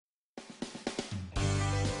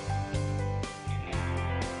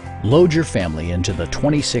Load your family into the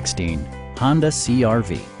 2016 Honda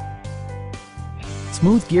CR-V.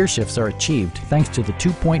 Smooth gear shifts are achieved thanks to the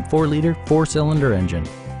 2.4-liter four-cylinder engine,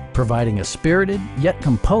 providing a spirited yet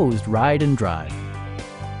composed ride and drive.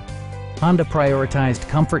 Honda prioritized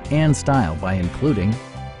comfort and style by including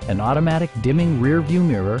an automatic dimming rear-view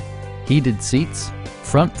mirror, heated seats,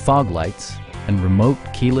 front fog lights, and remote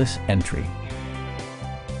keyless entry.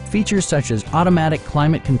 Features such as automatic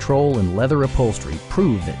climate control and leather upholstery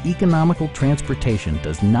prove that economical transportation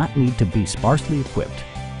does not need to be sparsely equipped.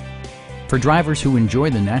 For drivers who enjoy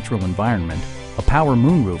the natural environment, a power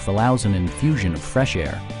moonroof allows an infusion of fresh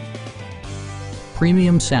air.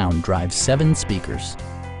 Premium sound drives 7 speakers,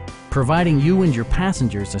 providing you and your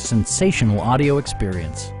passengers a sensational audio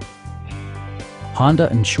experience.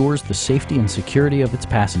 Honda ensures the safety and security of its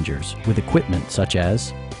passengers with equipment such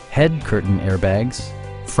as head curtain airbags,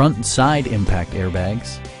 front and side impact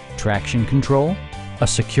airbags, traction control, a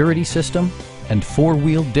security system, and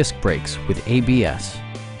 4-wheel disc brakes with ABS.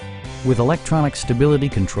 With electronic stability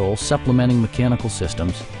control supplementing mechanical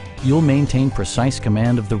systems, you'll maintain precise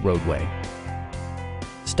command of the roadway.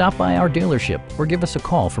 Stop by our dealership or give us a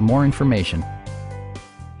call for more information.